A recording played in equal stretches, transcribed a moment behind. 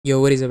Yo,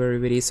 what is up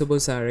everybody, it's about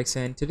Cyrex,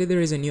 and today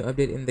there is a new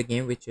update in the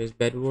game, which is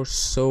Bed Wars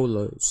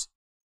Solos.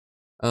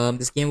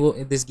 This game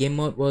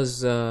mode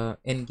was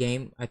in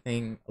game, I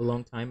think, a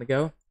long time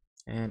ago,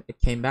 and it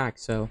came back.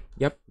 So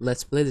yep,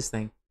 let's play this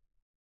thing.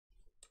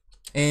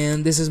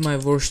 And this is my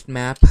worst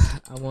map.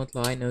 I won't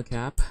lie, no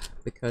cap,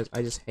 because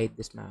I just hate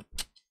this map.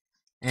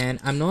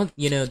 And I'm not,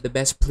 the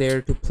best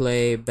player to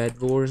play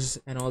Bed Wars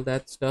and all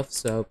that stuff.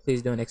 So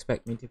please don't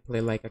expect me to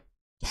play like a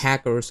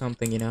hacker or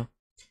something.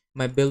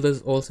 My build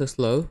is also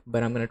slow,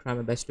 but I'm gonna try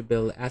my best to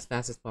build as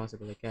fast as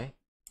possible, okay?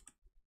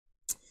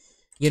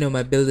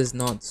 My build is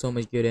not so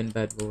much good in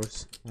Bed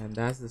Wars, and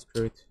that's the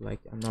truth. Like,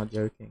 I'm not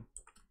joking.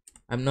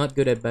 I'm not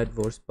good at Bed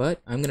Wars,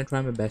 but I'm gonna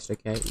try my best,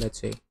 okay? Let's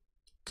see.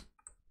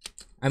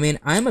 I mean,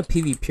 I'm a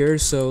PvPer,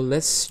 so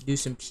let's do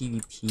some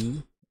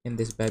PvP in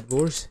this Bed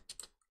Wars.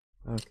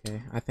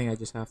 Okay, I think I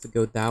just have to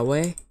go that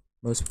way,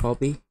 most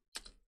probably.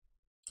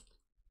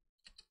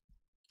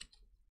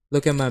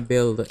 Look at my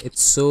build.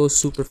 It's so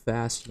super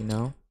fast.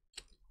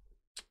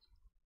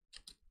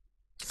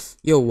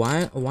 Yo,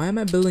 why am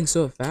I building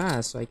so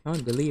fast? I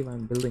can't believe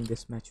I'm building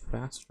this much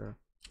faster.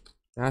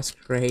 That's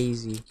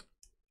crazy.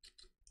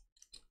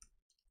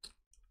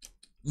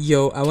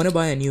 Yo, I want to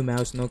buy a new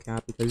mouse, no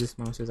cap, because this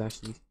mouse is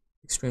actually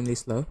extremely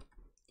slow.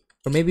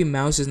 Or maybe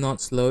mouse is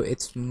not slow,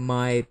 it's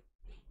my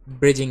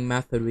bridging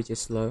method which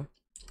is slow.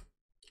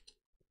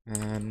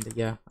 And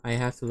yeah, I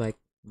have to like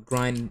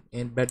grind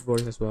in Bed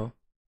Wars as well.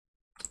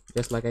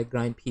 Just like I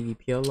grind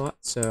PvP a lot,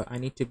 so I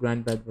need to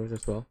grind Bed Wars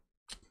as well.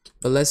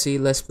 But let's see,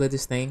 let's play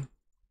this thing.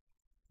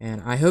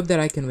 And I hope that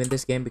I can win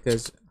this game,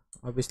 because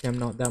obviously I'm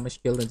not that much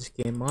skilled in this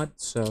game mod,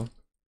 so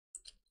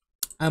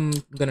I'm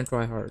gonna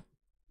try hard.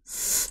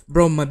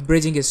 Bro, my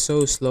bridging is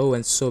so slow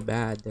and so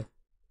bad.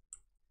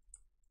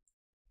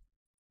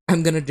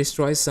 I'm gonna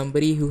destroy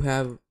somebody who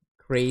have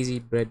crazy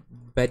bed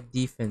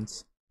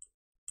defense.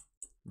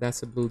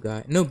 That's a blue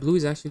guy. No, blue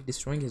is actually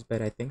destroying his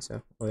bed, I think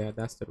so. Oh yeah,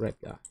 that's the red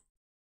guy.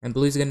 And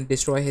blue is gonna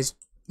destroy his...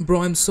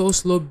 Bro, I'm so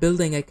slow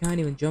building, I can't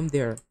even jump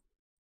there.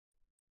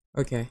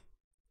 Okay.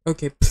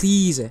 Okay,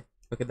 please.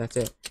 Okay, that's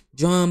it.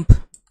 Jump.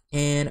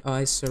 And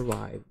I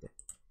survived.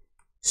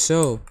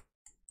 So,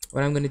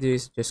 what I'm gonna do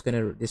is just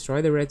gonna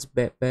destroy the red's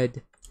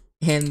bed.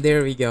 And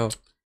there we go.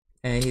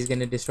 And he's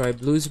gonna destroy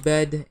blue's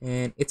bed.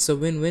 And it's a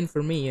win-win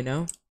for me.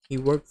 He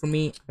worked for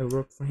me, I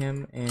worked for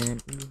him.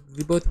 And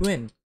we both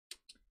win.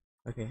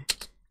 Okay,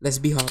 let's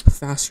be hop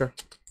faster.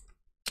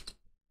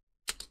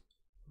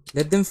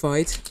 Let them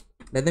fight.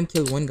 Let them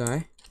kill one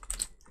guy.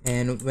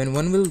 And when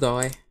one will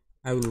die,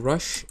 I will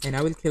rush and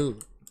I will kill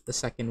the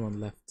second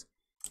one left.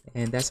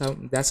 And that's how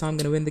I'm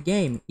gonna win the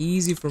game.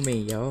 Easy for me,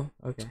 yo.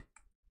 Okay.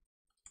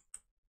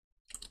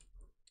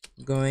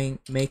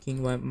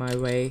 Making my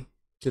way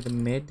to the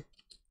mid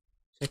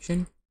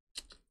section.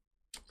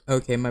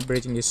 Okay, my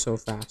bridging is so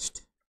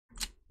fast.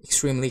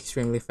 Extremely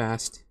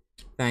fast.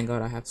 Thank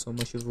God I have so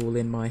much wool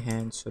in my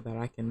hands so that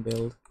I can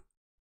build.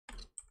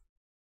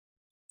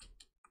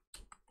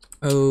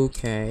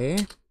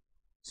 Okay.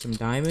 Some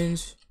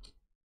diamonds.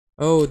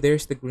 Oh,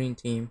 there's the green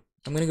team.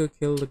 I'm gonna go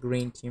kill the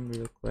green team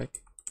real quick.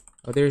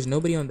 Oh, there's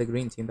nobody on the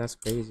green team. That's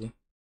crazy.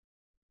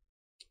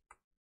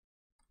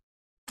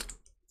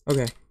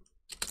 Okay.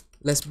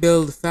 Let's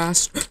build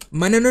fast.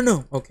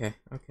 No. Okay.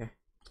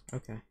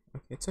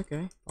 It's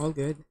okay. All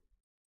good.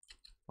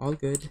 All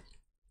good.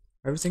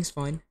 Everything's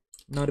fine.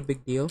 Not a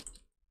big deal.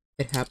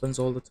 It happens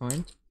all the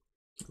time.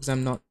 Because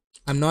I'm not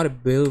a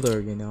builder,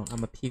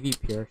 I'm a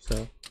PvPer,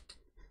 so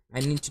I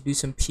need to do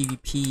some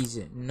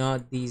PvPs,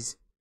 not these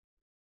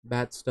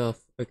bad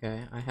stuff.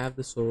 Okay, I have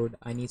the sword.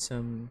 I need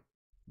some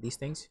these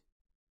things.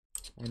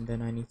 And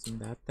then I need some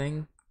that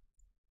thing.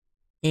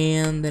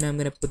 And then I'm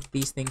gonna put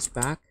these things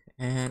back.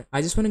 And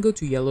I just wanna go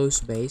to yellow's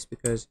base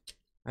because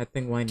I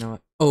think why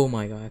not? Oh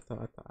my god, I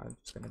thought I was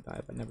just gonna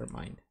die, but never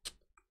mind.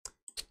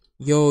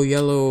 Yo,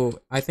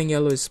 yellow. I think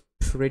yellow is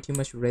pretty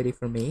much ready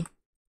for me.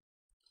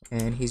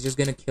 And he's just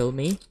gonna kill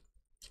me.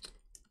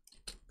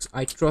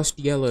 I trust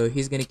yellow.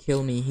 He's gonna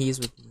kill me. He's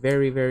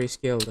very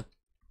skilled.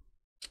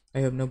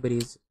 I hope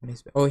nobody's on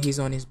his... Oh, he's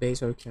on his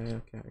base. Okay.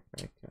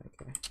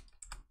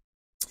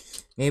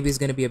 Maybe it's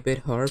gonna be a bit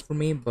hard for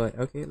me, but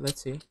okay,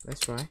 let's see.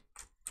 Let's try.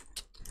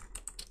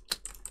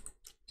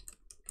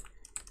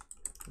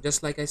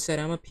 Just like I said,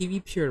 I'm a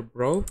PvPer,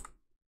 bro.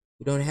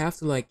 You don't have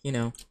to, like,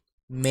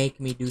 make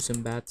me do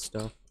some bad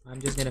stuff.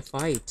 I'm just gonna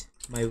fight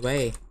my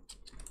way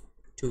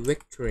to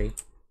victory.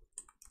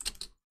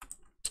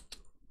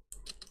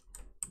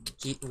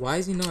 Why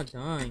is he not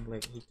dying?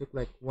 Like, he took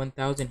like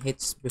 1000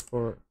 hits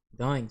before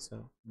dying,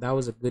 so that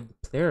was a good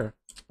player.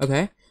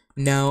 Okay,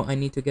 now I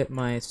need to get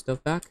my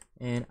stuff back,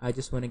 and I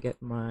just want to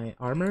get my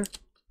armor.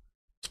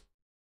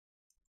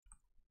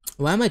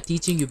 Why am I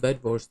teaching you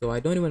Bed Wars though?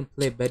 I don't even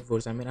play Bed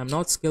Wars. I mean, I'm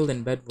not skilled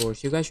in Bed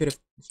Wars. You guys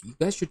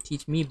should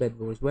teach me Bed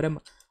Wars.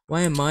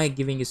 Why am I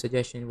giving you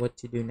suggestion what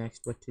to do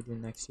next?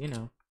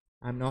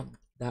 I'm not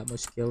that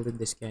much skilled in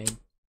this game.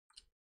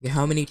 Okay,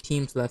 how many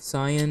teams left?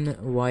 Cyan,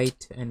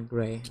 white, and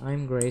gray.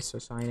 I'm gray, so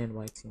cyan and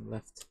white team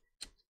left.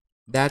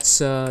 That's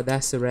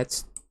the red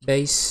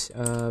base.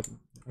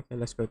 Okay,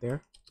 let's go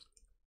there.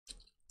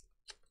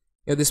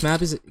 Yo, this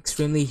map is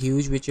extremely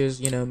huge, which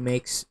is,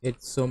 makes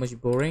it so much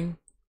boring.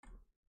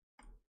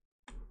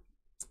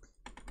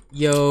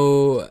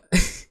 Yo,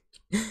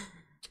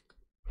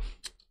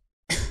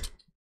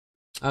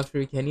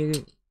 after, can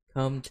you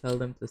come tell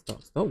them to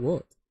stop? Stop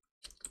what?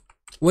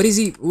 What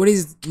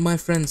is my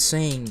friend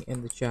saying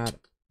in the chat?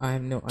 I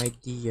have no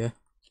idea.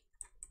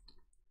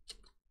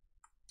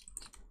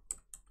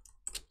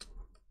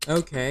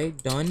 Okay,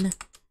 done.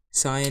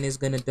 Cyan is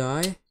gonna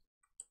die.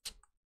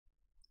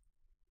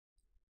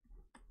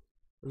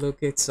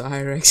 Look at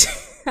Cyrex.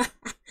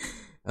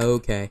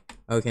 Okay.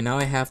 Okay, now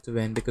I have to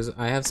win because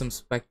I have some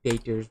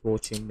spectators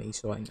watching me,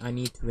 so I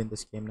need to win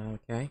this game now,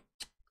 okay?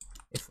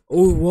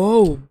 Oh,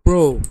 whoa,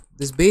 bro.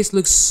 This base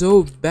looks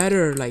so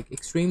better, like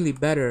extremely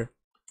better.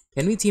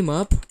 Can we team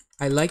up?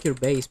 I like your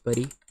base,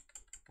 buddy.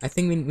 I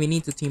think we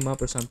need to team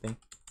up or something.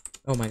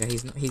 Oh my god,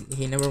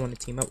 he never want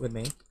to team up with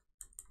me.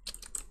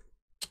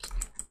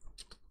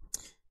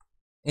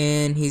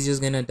 And he's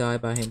just gonna die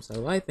by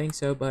himself. I think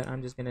so, but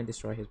I'm just gonna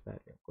destroy his bed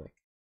real quick.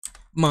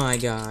 My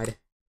god.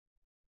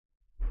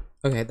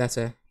 Okay, that's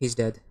it. He's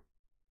dead.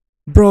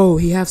 Bro,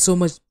 he have so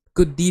much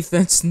good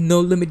defense. No,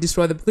 let me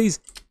destroy them,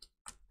 please.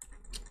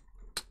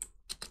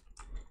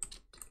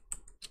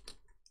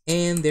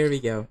 And there we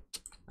go.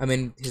 I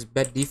mean, his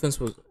bed defense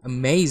was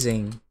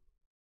amazing.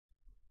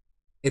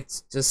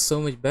 It's just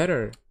so much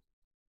better.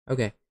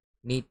 Okay,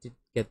 need to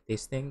get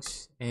these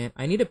things. And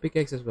I need a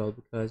pickaxe as well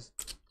because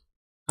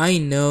I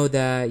know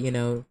that,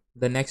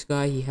 the next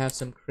guy, he has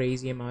some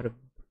crazy amount of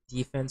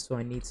defense, so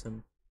I need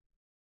some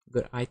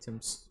good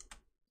items.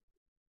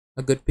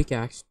 A good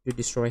pickaxe to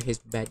destroy his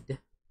bed.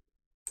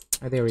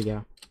 Oh, there we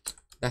go.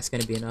 That's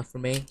gonna be enough for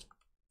me.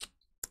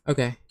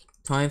 Okay,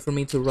 time for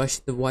me to rush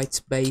the white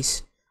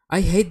space.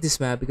 I hate this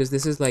map because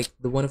this is like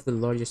one of the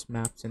largest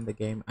maps in the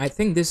game. I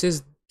think this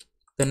is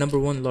the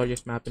 #1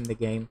 largest map in the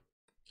game.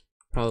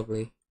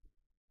 Probably.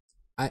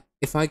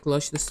 If I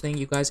clutch this thing,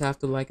 you guys have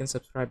to like and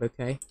subscribe,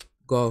 okay?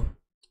 Go.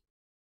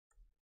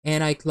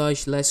 And I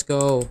clutched, let's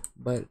go.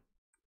 But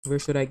where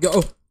should I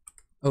go?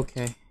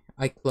 Okay,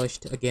 I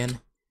clutched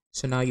again.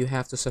 So now you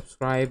have to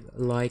subscribe,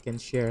 like,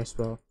 and share as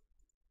well.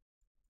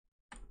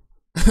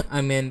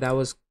 I mean, that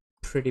was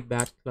pretty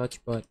bad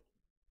clutch, but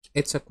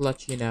it's a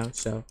clutch,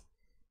 so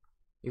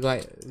you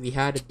guys, we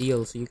had a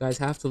deal, so you guys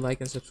have to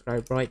like and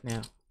subscribe right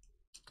now.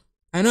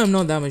 I know I'm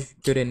not that much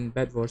good in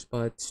Bed Wars,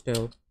 but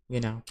still,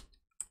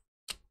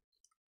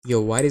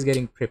 Yo, White is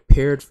getting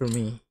prepared for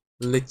me.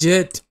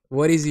 Legit,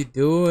 what is he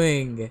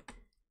doing?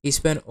 He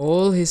spent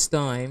all his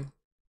time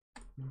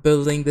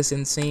building this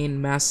insane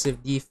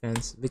massive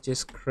defense, which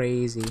is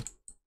crazy.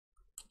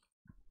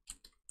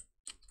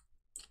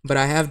 But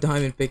I have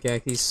diamond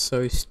pickaxe. He's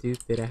so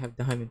stupid. I have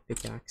diamond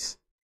pickaxe.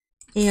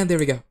 And there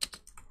we go.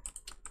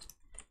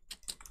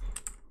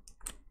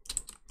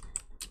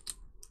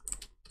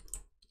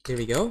 There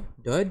we go.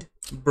 Dud.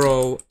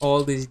 Bro,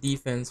 all this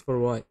defense for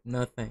what?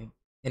 Nothing.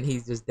 And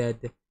he's just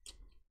dead.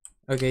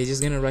 Okay, he's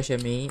just gonna rush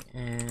at me.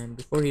 And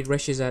before he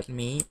rushes at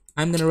me,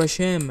 I'm gonna rush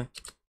him.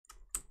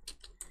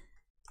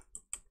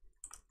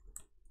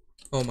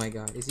 Oh my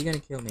god, is he gonna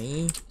kill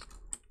me?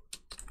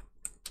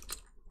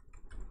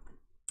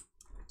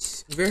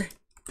 Where?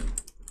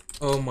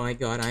 Oh my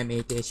god, I'm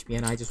 8 HP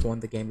and I just won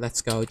the game.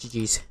 Let's go,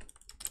 GG's.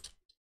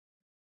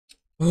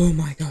 Oh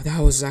my god, that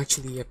was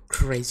actually a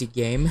crazy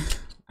game.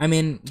 I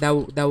mean,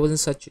 that wasn't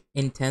such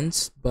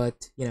intense,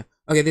 but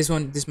Okay, this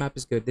map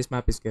is good. This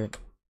map is good.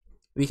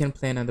 We can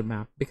play another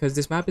map because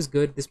this map is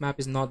good. This map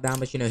is not that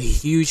much,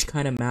 huge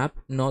kind of map,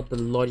 not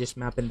the largest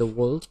map in the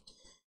world.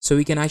 So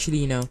we can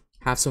actually,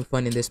 have some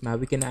fun in this map.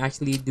 We can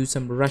actually do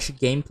some rush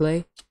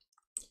gameplay,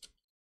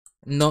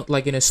 not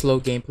like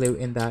slow gameplay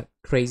in that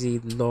crazy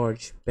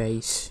large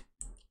base,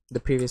 the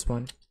previous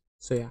one.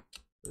 So yeah,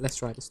 let's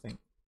try this thing.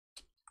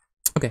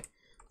 Okay,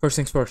 first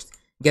things first.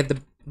 Get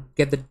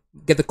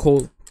the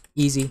coal,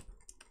 easy.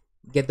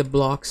 Get the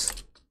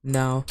blocks.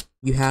 Now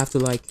you have to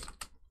like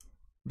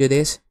do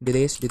this, do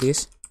this, do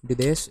this, do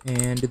this,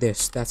 and do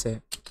this. That's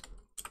it.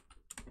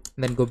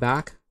 And then go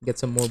back, get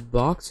some more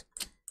blocks.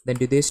 Then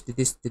do this, do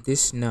this, do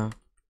this. No,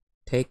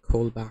 take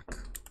coal back.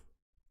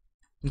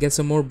 Get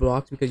some more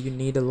blocks because you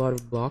need a lot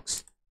of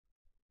blocks.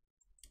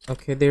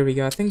 Okay, there we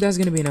go. I think that's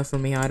gonna be enough for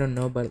me. I don't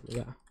know, but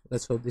yeah,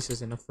 let's hope this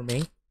is enough for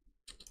me.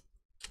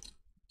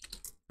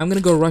 I'm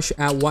gonna go rush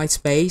at white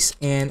space,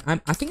 and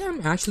I think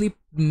I'm actually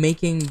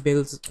making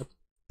builds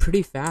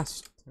pretty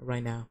fast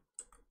right now.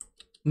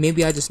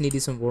 Maybe I just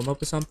needed some warm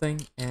up or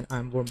something, and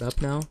I'm warmed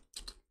up now,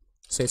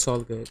 so it's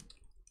all good.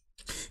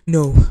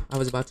 No, I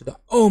was about to die.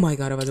 Oh my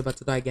god, I was about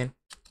to die again.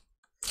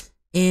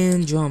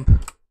 And jump.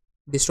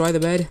 Destroy the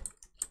bed.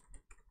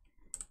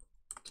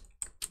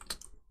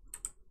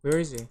 Where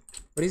is he?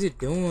 What is he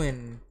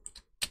doing?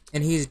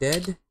 And he's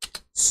dead.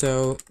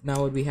 So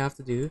now what we have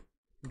to do,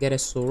 get a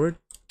sword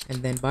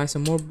and then buy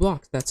some more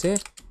blocks. That's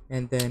it.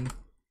 And then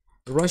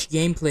rush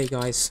gameplay,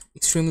 guys.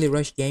 Extremely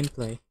rush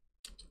gameplay.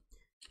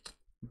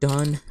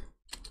 Done.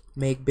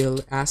 Make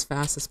build as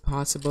fast as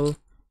possible.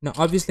 Now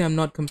obviously I'm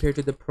not compared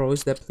to the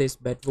pros that plays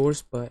Bed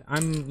Wars, but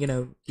I'm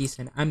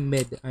decent. I'm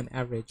mid, I'm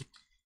average.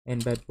 in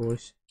Bed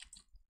Wars.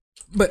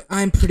 But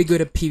I'm pretty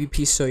good at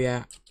PvP, so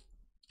yeah,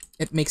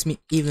 it makes me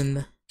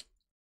even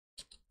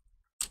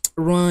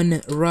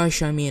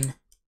rush, I mean,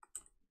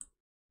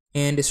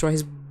 and destroy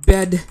his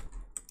bed.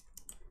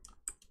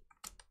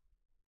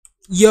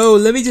 Yo,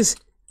 let me just...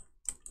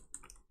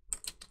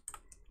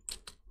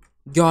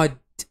 God,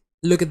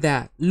 look at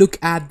that. Look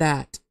at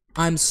that.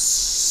 I'm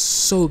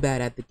so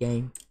bad at the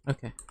game.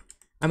 Okay.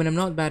 I mean, I'm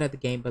not bad at the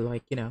game, but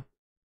like, you know,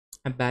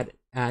 I'm bad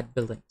at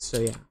building.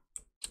 So yeah.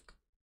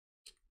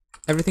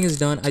 Everything is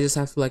done. I just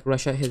have to like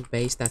rush out his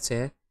base. That's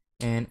it.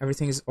 And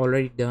everything is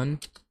already done.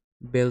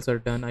 Builds are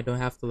done. I don't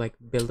have to like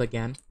build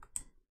again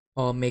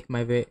or make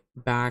my way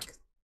back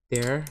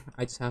there.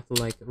 I just have to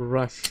like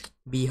rush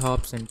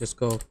B-hops and just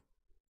go.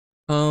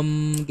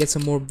 Get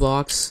some more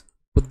blocks.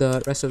 Put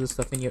the rest of the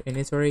stuff in your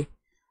inventory.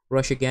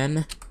 Rush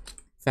again.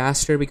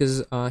 Faster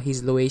because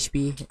he's low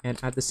HP, and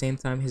at the same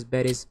time his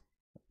bed is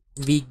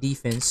weak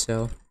defense,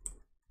 so...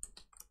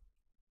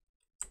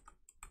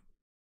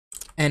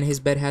 And his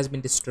bed has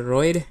been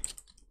destroyed.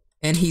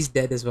 And he's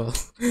dead as well.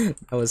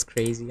 That was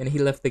crazy. And he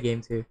left the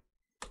game too.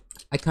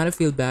 I kind of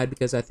feel bad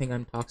because I think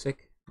I'm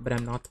toxic. But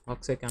I'm not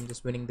toxic. I'm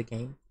just winning the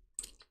game.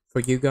 For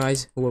you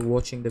guys who are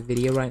watching the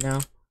video right now.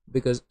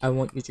 Because I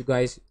want you to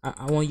guys...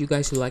 I want you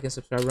guys to like and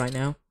subscribe right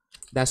now.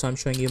 That's why I'm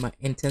showing you my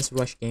intense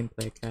rush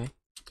gameplay, okay?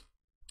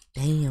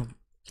 Damn.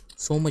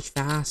 So much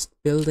fast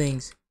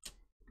buildings.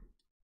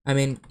 I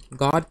mean,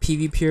 God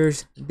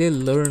PvPers, they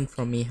learn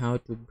from me how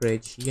to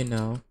bridge, you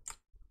know.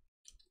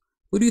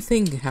 Who do you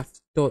think have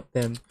taught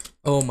them,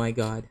 oh my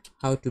god,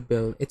 how to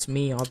build? It's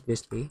me,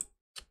 obviously.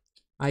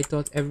 I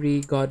taught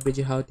every God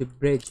bridger how to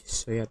bridge,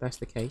 so yeah, that's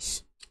the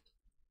case.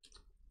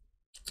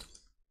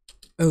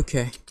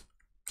 Okay.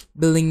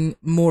 Building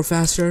more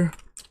faster.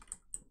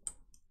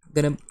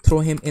 Gonna throw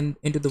him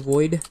into the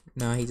void.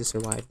 Nah, he just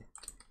survived.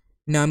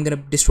 Now I'm gonna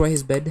destroy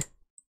his bed,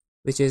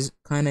 which is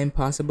kind of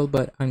impossible,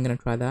 but I'm gonna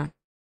try that.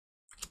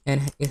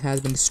 And it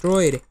has been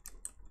destroyed.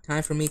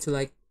 Time for me to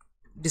like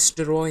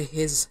destroy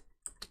his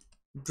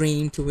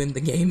dream to win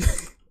the game.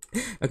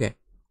 Okay.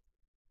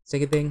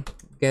 Second thing,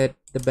 get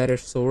the better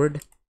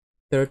sword.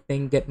 Third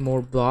thing, get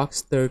more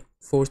blocks.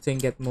 Fourth thing,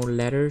 get more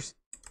letters.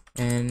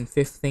 And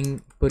fifth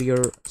thing, put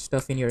your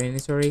stuff in your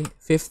inventory.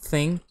 Fifth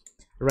thing,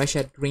 rush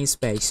at green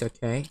space,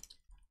 okay?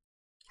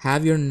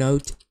 Have your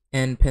note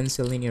and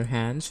pencil in your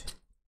hands.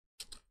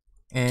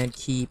 And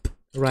keep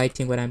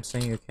writing what I'm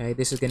saying, okay?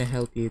 This is gonna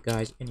help you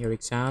guys in your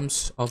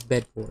exams of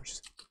Bed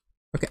Wars.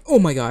 Okay, oh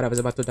my god, I was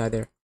about to die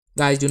there.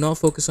 Guys, do not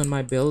focus on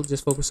my build,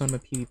 just focus on my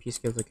PvP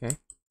skills, okay?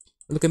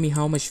 Look at me,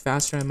 how much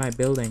faster am I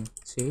building?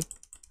 See?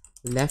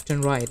 Left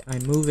and right,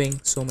 I'm moving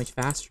so much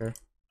faster.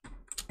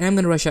 And I'm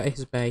gonna rush out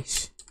his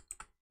base.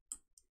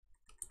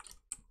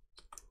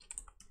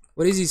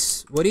 What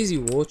is he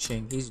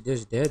watching? He's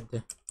just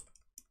dead.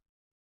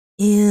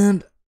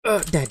 And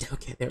dead.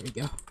 Okay, there we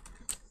go.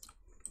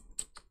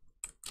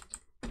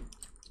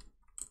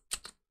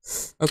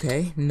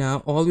 Okay,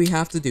 now all we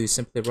have to do is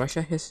simply rush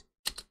at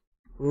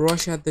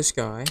this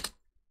guy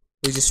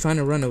who's just trying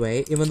to run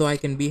away, even though I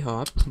can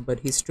B-hop,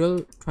 but he's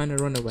still trying to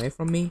run away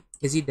from me.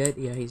 Is he dead?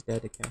 Yeah, he's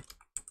dead. Okay.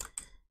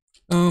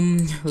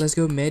 Let's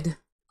go mid.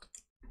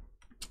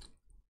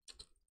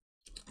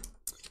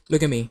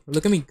 Look at me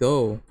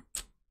go.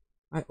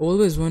 I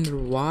always wonder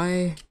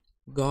why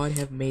God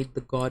have made the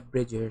God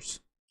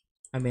bridgers.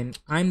 I mean,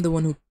 I'm the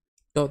one who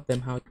taught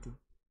them how to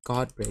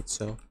God bridge,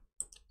 so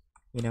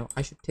you know,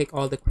 I should take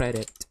all the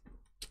credit.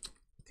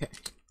 Okay.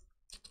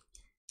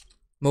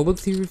 Mobile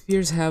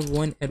PvPers have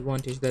one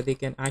advantage, that they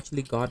can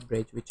actually God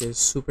bridge, which is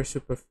super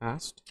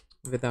fast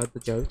without the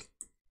joke.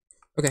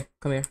 Okay,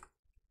 come here.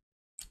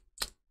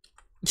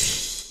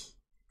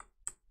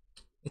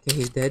 Okay,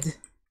 he's dead.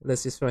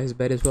 Let's destroy his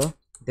bed as well.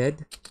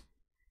 Dead.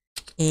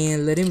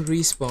 And let him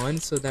respawn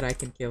so that I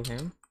can kill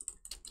him.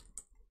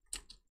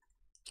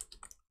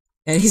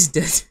 And he's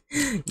dead.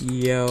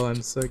 Yo,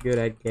 I'm so good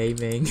at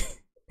gaming.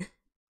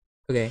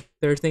 Okay,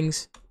 third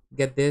things,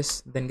 get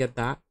this, then get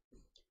that.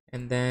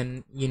 And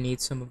then you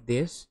need some of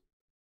this,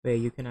 where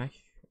you can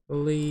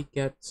actually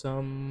get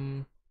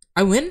some...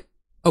 I win?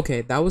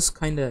 Okay, that was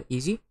kind of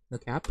easy, no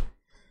cap.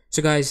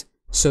 So guys,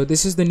 so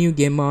this is the new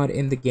game mod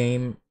in the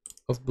game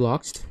of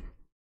Bloxed.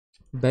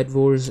 Bed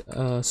Wars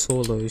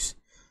solos.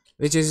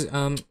 Which is,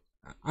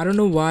 I don't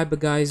know why, but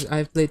guys,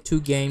 I've played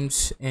 2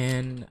 games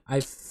and I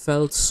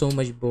felt so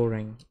much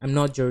boring. I'm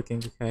not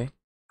joking, okay?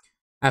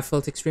 I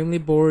felt extremely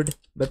bored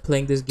by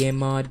playing this game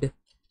mod,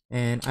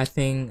 and I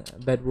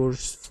think Bed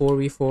Wars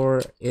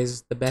 4v4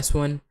 is the best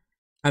one.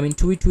 I mean,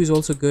 2v2 is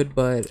also good,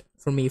 but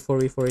for me,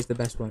 4v4 is the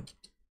best one.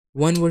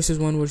 1 versus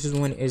 1 versus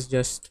 1 is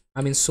just,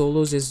 I mean,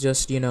 solos is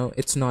just, you know,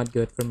 it's not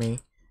good for me.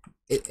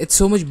 It's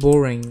so much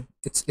boring.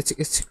 It's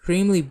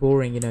extremely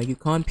boring, you know. You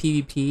can't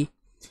PvP.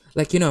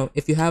 Like, you know,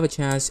 if you have a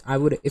chance,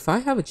 if I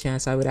have a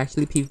chance, I would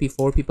actually PvP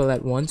 4 people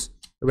at once,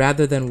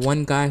 rather than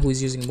one guy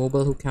who's using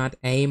mobile, who can't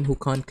aim, who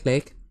can't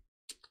click.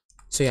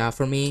 So yeah,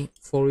 for me,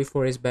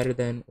 4v4 is better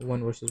than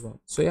 1 versus 1.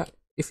 So yeah,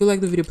 if you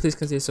like the video, please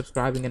consider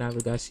subscribing, and I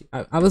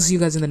will see you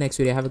guys in the next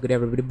video. Have a good day,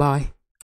 everybody. Bye.